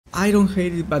I don't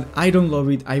hate it, but I don't love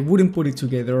it. I wouldn't put it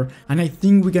together, and I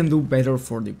think we can do better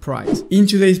for the price. In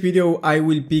today's video, I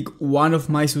will pick one of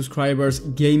my subscribers'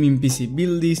 gaming PC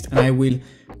build list, and I will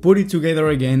put it together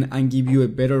again and give you a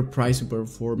better price to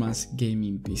performance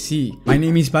gaming PC. My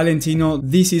name is Valentino,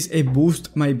 this is a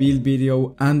boost my build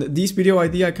video, and this video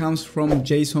idea comes from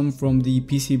Jason from the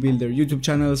PC Builder YouTube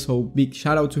channel, so big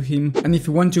shout out to him. And if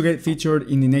you want to get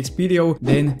featured in the next video,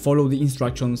 then follow the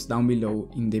instructions down below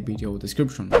in the video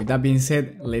description. With that being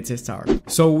said, let's start.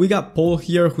 So we got Paul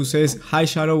here who says, "Hi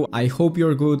Shadow, I hope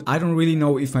you're good. I don't really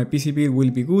know if my PC build will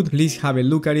be good. Please have a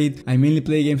look at it. I mainly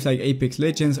play games like Apex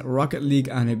Legends, Rocket League,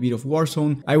 and a bit of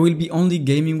Warzone. I will be only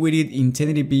gaming with it in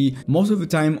 1080p, most of the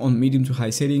time on medium to high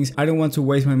settings. I don't want to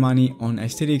waste my money on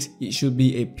aesthetics. It should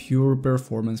be a pure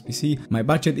performance PC. My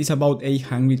budget is about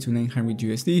 800 to 900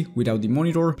 USD without the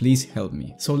monitor. Please help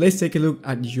me." So let's take a look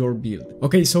at your build.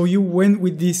 Okay, so you went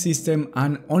with this system,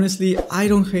 and honestly, I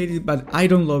don't hate it, but I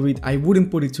don't love it. I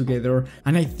wouldn't put it together,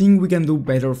 and I think we can do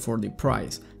better for the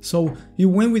price. So you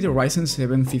went with the Ryzen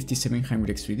 7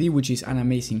 5700X3D, which is an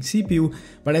amazing CPU,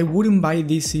 but I wouldn't buy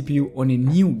this CPU on a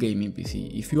new gaming PC.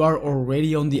 If you are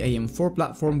already on the AM4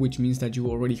 platform, which means that you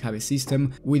already have a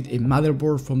system with a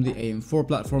motherboard from the AM4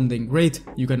 platform, then great,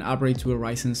 you can upgrade to a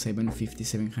Ryzen 7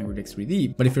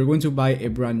 5700X3D. But if you're going to buy a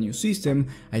brand new system,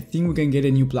 I think we can get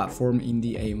a new platform in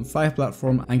the AM5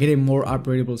 platform and get a more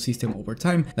upgradable system over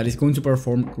time that is going to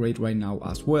perform great right now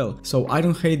as well. So I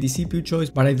don't hate the CPU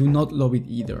choice, but I do not love it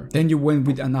either. Then you went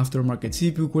with an aftermarket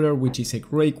CPU cooler, which is a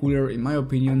great cooler in my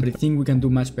opinion, but I think we can do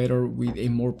much better with a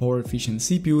more power efficient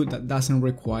CPU that doesn't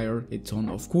require a ton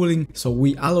of cooling. So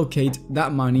we allocate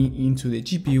that money into the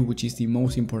GPU, which is the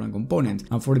most important component.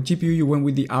 And for the GPU, you went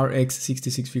with the RX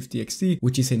 6650 XT,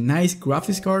 which is a nice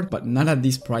graphics card, but not at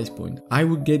this price point. I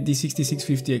would get the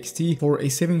 6650 XT for a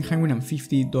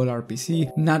 $750 PC,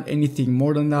 not anything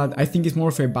more than that. I think it's more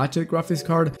of a budget graphics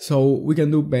card, so we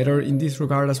can do better in this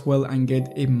regard as well and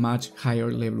get a much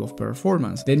higher level of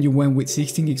performance. Then you went with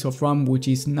 16 gigs of RAM, which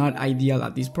is not ideal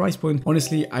at this price point.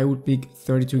 Honestly, I would pick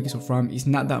 32 gigs of RAM. It's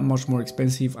not that much more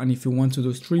expensive, and if you want to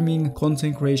do streaming,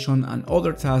 content creation, and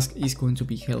other tasks, it's going to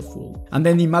be helpful. And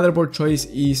then the motherboard choice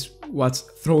is what's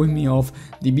throwing me off,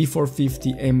 the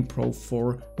B450M Pro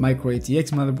 4 Micro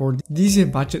ATX motherboard. This is a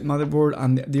budget motherboard,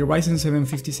 and the Ryzen 7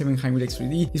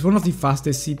 5700X3D is one of the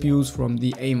fastest CPUs from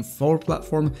the AM4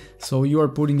 platform, so you are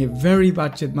putting a very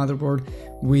budget motherboard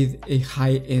with a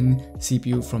high-end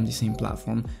CPU from the same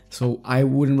platform. So I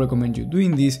wouldn't recommend you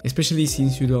doing this, especially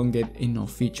since you don't get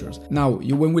enough features. Now,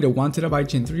 you went with a 1TB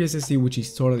Gen 3 SSD, which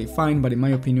is totally fine, but in my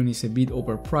opinion is a bit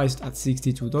overpriced at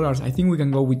 $62. I think we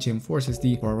can go with Gen 4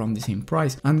 SSD for around the same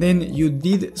price. And then you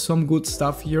did some good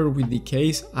stuff here with the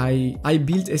case. I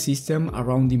built a system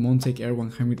around the Montec Air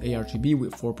 100 ARGB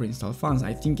with 4 pre-installed fans.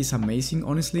 I think it's amazing,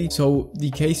 honestly. So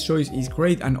the case choice is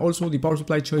great, and also the power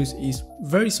supply choice is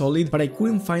very solid, but I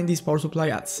couldn't find this power supply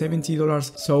at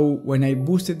 $70. So when I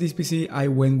boosted this PC, I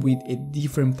went with a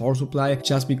different power supply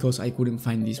just because I couldn't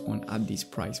find this one at this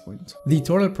price point. The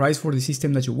total price for the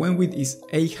system that you went with is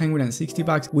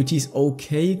 $860, which is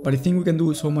okay, but I think we can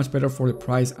do so much better for the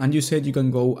price. And you said you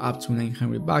can go up to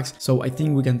 $900, so I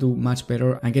think we can do much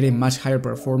better and get a much higher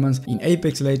performance in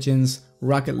Apex Legends,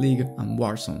 Rocket League, and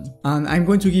Warzone. And I'm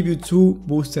going to give you two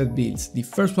boosted builds. The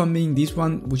first one being this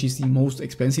one, which is the most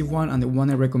expensive one and the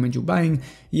one I recommend you buying.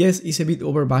 Yes, it's a bit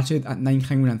over budget at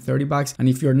 $930, and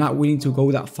if you're not willing to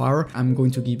go that far, I'm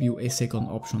going to give you a second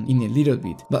option in a little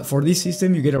bit. But for this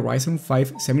system, you get a Ryzen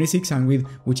 5 7600,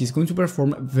 which is going to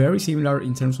perform very similar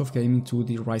in terms of gaming to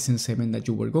the Ryzen 7 that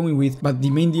you were going with. But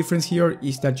the main difference here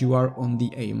is that you are on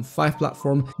the AM5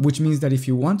 platform, which means that if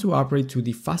you want to upgrade to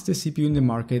the fastest CPU in the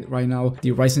market right now,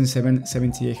 the Ryzen 7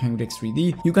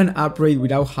 7800X3D, you can upgrade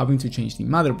without having to change the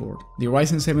motherboard. The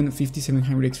Ryzen 7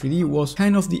 5700X3D was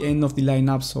kind of the end of the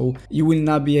lineup, so you will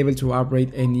not be able to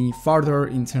upgrade any farther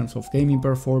in terms of gaming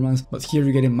performance, but here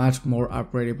you get a much more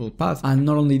upgradable path. And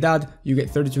not only that, you get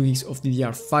 32 gigs of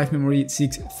DDR5 memory,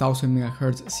 6000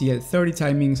 MHz CL30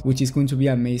 timings, which is going to be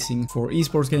amazing for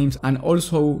esports games, and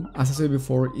also, as I said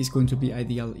before, is going to be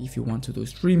ideal if you want to do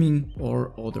streaming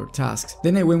or other tasks.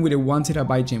 Then I went with a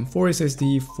 1TB Gen 4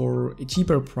 SSD for a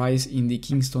cheaper price in the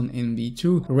Kingston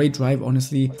NV2. Great drive,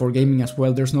 honestly, for gaming as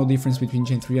well. There's no difference between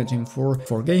Gen 3 and Gen 4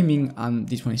 for gaming, and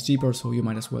this one is cheaper, so you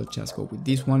might as well just go with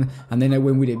this one. And then I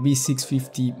went with a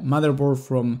B650 motherboard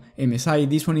from MSI.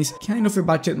 This one is kind of a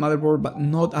budget motherboard, but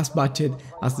not as budget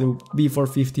as the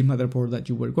B450 motherboard that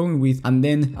you were going with. And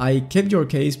then I kept your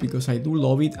case because I do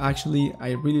love it. Actually,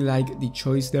 I really like the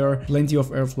choice there, plenty of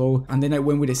airflow. And then I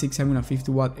went with a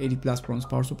 650 watt 80+ bronze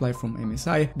power supply from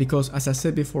MSI because as I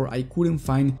said before, I couldn't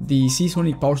find the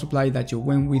Seasonic power supply that you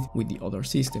went with the other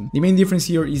system. The main difference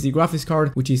here is the graphics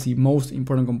card, which is the most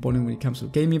important component when it comes to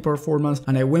gaming performance,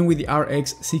 and I went with the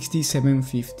RX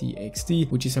 6750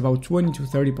 XT, which is about 20 to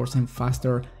 30%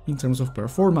 faster in terms of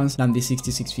performance than the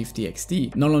 6650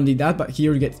 XT. Not only that, but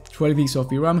here you get 12 gigs of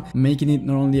VRAM, making it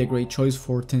not only a great choice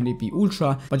for 1080p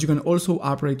Ultra, but you can also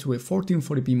upgrade to a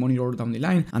 1440p monitor down the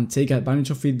line and take advantage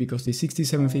of it because the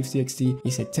 6750 XT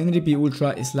is a 1080p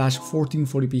Ultra /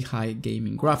 1440p high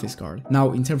gaming graphics card.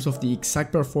 Now, in terms of the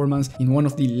exact performance, in one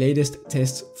of the latest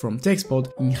tests from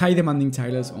TechSpot, in high demanding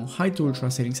titles on high to Ultra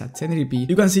settings at 1080p,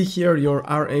 you can see here your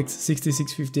RX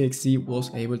 6650 XT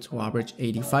was able to average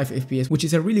 85 FPS, which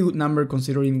is a really good number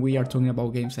considering we are talking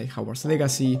about games like Hogwarts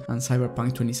Legacy and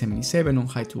Cyberpunk 2077 on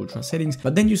high to Ultra settings.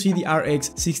 But then you see the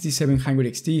RX 6700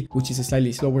 XT, which is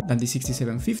slightly slower than the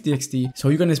 6750 XT, so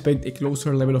you can expect a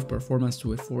closer level of performance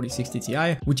to a 4060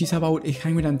 Ti, which is about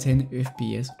 110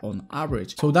 FPS on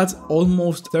average. So that's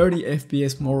almost 30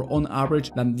 FPS more on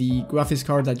average than the graphics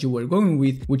card that you were going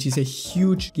with, which is a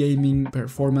huge gaming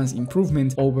performance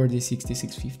improvement over the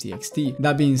 6650 XT.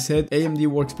 That being said, AMD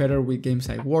works better with games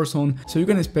like Warzone, so you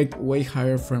can expect way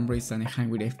higher frame rates than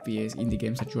 100 FPS in the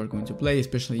games that you are going to play,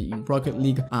 especially in Rocket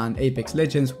League and Apex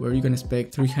Legends, where you can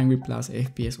expect 300 plus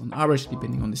FPS on average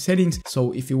depending on the settings.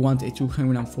 So if you want a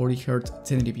 240Hz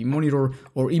 1080p monitor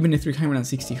or even a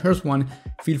 360Hz one,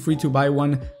 feel free to buy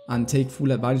one and take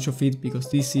full advantage of it because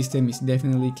this system is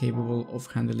definitely capable of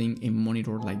handling a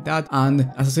monitor like that. And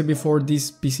as I said before, this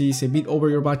PC is a bit over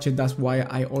your budget, that's why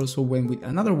I also went with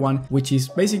another one, which is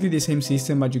basically the same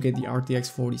system, but you get the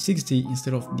RTX 4060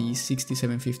 instead of the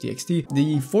 6750 XT.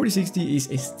 The 4060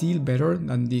 is still better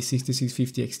than the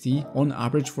 6650 XT on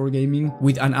average for gaming,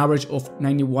 with an average of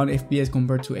 91 FPS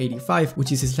compared to 85,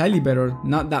 which is slightly better,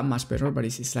 not that much better, but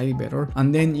it's slightly better.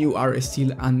 And then you are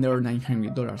still under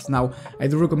 $900. Now, I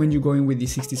do recommend you going with the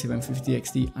 6750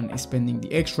 XT and spending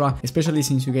the extra, especially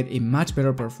since you get a much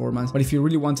better performance. But if you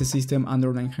really want a system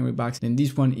under $900, then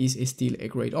this one is still a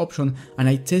great option. And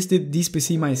I tested this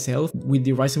PC myself with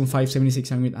the Ryzen 5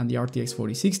 7600 and the RTX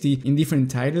 4060 in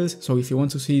different titles. So if you want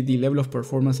to see the level of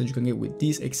performance that you can get with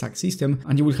this exact system,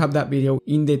 and you will have that video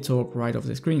in the top right of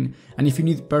the screen. And if you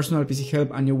need personal PC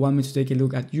help and you want me to take a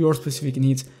look at your specific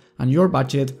needs and your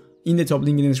budget, in the top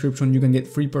link in the description, you can get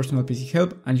free personal PC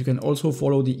help, and you can also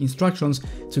follow the instructions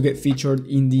to get featured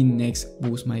in the next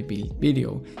Boost My Build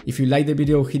video. If you like the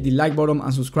video, hit the like button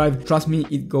and subscribe. Trust me,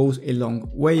 it goes a long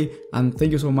way. And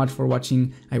thank you so much for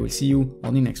watching. I will see you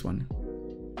on the next one.